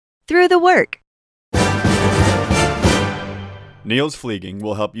through the work. Niels Flieging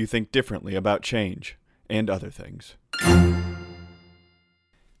will help you think differently about change and other things.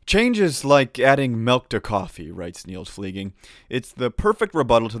 Change is like adding milk to coffee, writes Niels Flieging. It's the perfect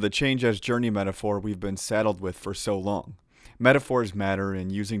rebuttal to the change as journey metaphor we've been saddled with for so long. Metaphors matter, and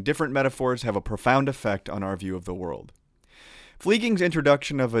using different metaphors have a profound effect on our view of the world. Flieging's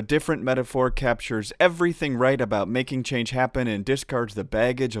introduction of a different metaphor captures everything right about making change happen and discards the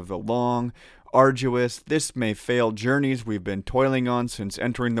baggage of the long, arduous, this-may-fail journeys we've been toiling on since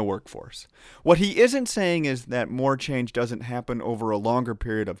entering the workforce. What he isn't saying is that more change doesn't happen over a longer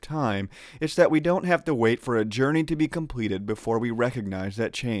period of time. It's that we don't have to wait for a journey to be completed before we recognize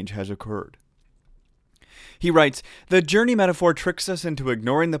that change has occurred. He writes, "The journey metaphor tricks us into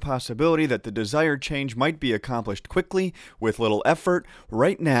ignoring the possibility that the desired change might be accomplished quickly, with little effort,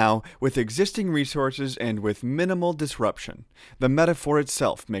 right now, with existing resources, and with minimal disruption. The metaphor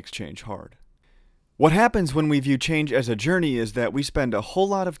itself makes change hard." What happens when we view change as a journey is that we spend a whole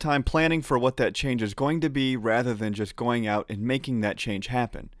lot of time planning for what that change is going to be rather than just going out and making that change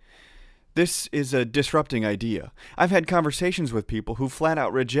happen. This is a disrupting idea. I've had conversations with people who flat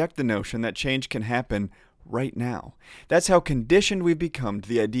out reject the notion that change can happen right now. That's how conditioned we've become to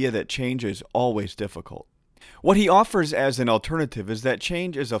the idea that change is always difficult. What he offers as an alternative is that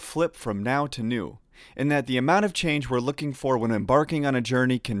change is a flip from now to new, and that the amount of change we're looking for when embarking on a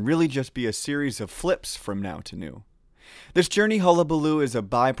journey can really just be a series of flips from now to new. This journey hullabaloo is a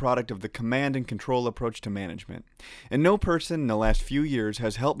byproduct of the command and control approach to management, and no person in the last few years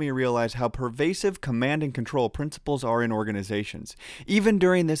has helped me realize how pervasive command and control principles are in organizations, even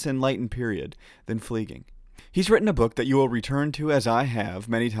during this enlightened period, than Flieging. He's written a book that you will return to, as I have,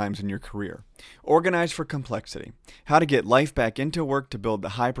 many times in your career. Organize for Complexity: How to Get Life Back into Work to Build the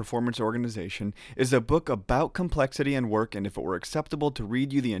High-Performance Organization is a book about complexity and work, and if it were acceptable to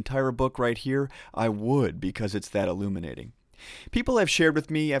read you the entire book right here, I would, because it's that illuminating. People have shared with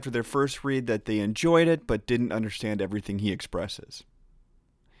me after their first read that they enjoyed it but didn't understand everything he expresses.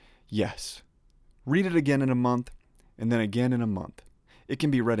 Yes. Read it again in a month, and then again in a month. It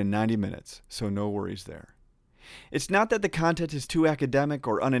can be read in 90 minutes, so no worries there. It's not that the content is too academic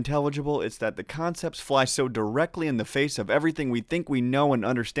or unintelligible, it's that the concepts fly so directly in the face of everything we think we know and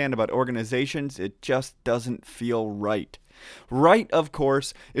understand about organizations, it just doesn't feel right. Right, of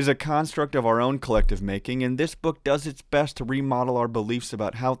course, is a construct of our own collective making, and this book does its best to remodel our beliefs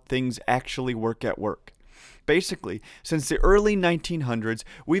about how things actually work at work. Basically, since the early 1900s,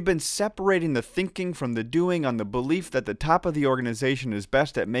 we've been separating the thinking from the doing on the belief that the top of the organization is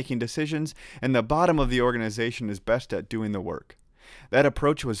best at making decisions and the bottom of the organization is best at doing the work. That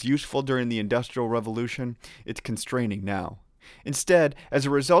approach was useful during the Industrial Revolution. It's constraining now. Instead, as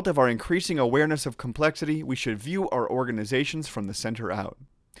a result of our increasing awareness of complexity, we should view our organizations from the center out.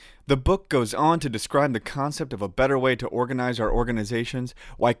 The book goes on to describe the concept of a better way to organize our organizations,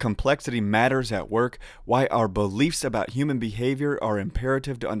 why complexity matters at work, why our beliefs about human behavior are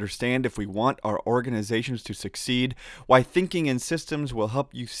imperative to understand if we want our organizations to succeed, why thinking in systems will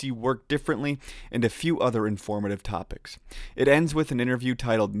help you see work differently, and a few other informative topics. It ends with an interview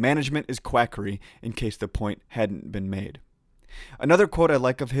titled "Management is Quackery," in case the point hadn't been made. Another quote I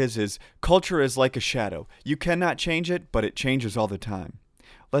like of his is, "Culture is like a shadow. You cannot change it, but it changes all the time."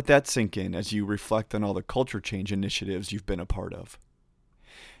 Let that sink in as you reflect on all the culture change initiatives you've been a part of.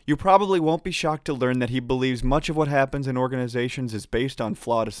 You probably won't be shocked to learn that he believes much of what happens in organizations is based on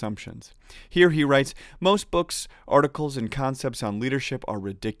flawed assumptions. Here he writes, "Most books, articles, and concepts on leadership are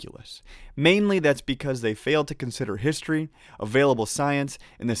ridiculous. Mainly that's because they fail to consider history, available science,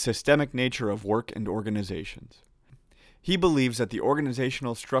 and the systemic nature of work and organizations." He believes that the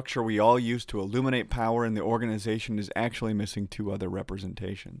organizational structure we all use to illuminate power in the organization is actually missing two other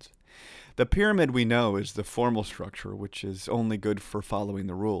representations. The pyramid we know is the formal structure, which is only good for following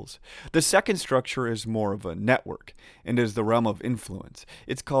the rules. The second structure is more of a network and is the realm of influence.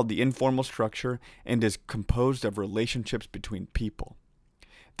 It's called the informal structure and is composed of relationships between people.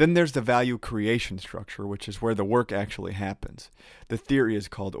 Then there's the value creation structure, which is where the work actually happens. The theory is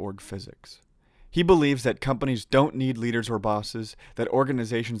called org physics. He believes that companies don't need leaders or bosses, that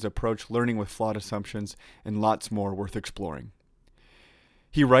organizations approach learning with flawed assumptions, and lots more worth exploring.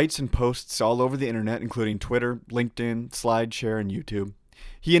 He writes and posts all over the internet, including Twitter, LinkedIn, SlideShare, and YouTube.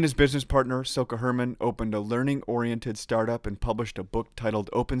 He and his business partner, Silke Herman, opened a learning-oriented startup and published a book titled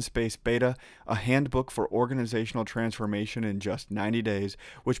Open Space Beta, a handbook for organizational transformation in just 90 days,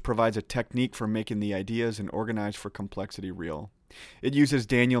 which provides a technique for making the ideas and Organize for Complexity real. It uses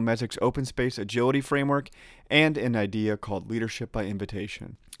Daniel Mezek's open space agility framework and an idea called leadership by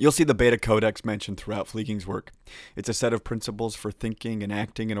invitation. You'll see the Beta Codex mentioned throughout Fleeging's work. It's a set of principles for thinking and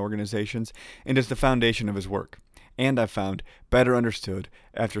acting in organizations, and is the foundation of his work, and I've found better understood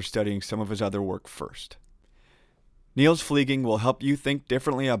after studying some of his other work first. Niels Fleeging will help you think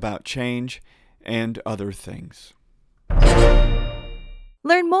differently about change and other things.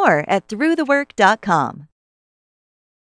 Learn more at throughthework.com.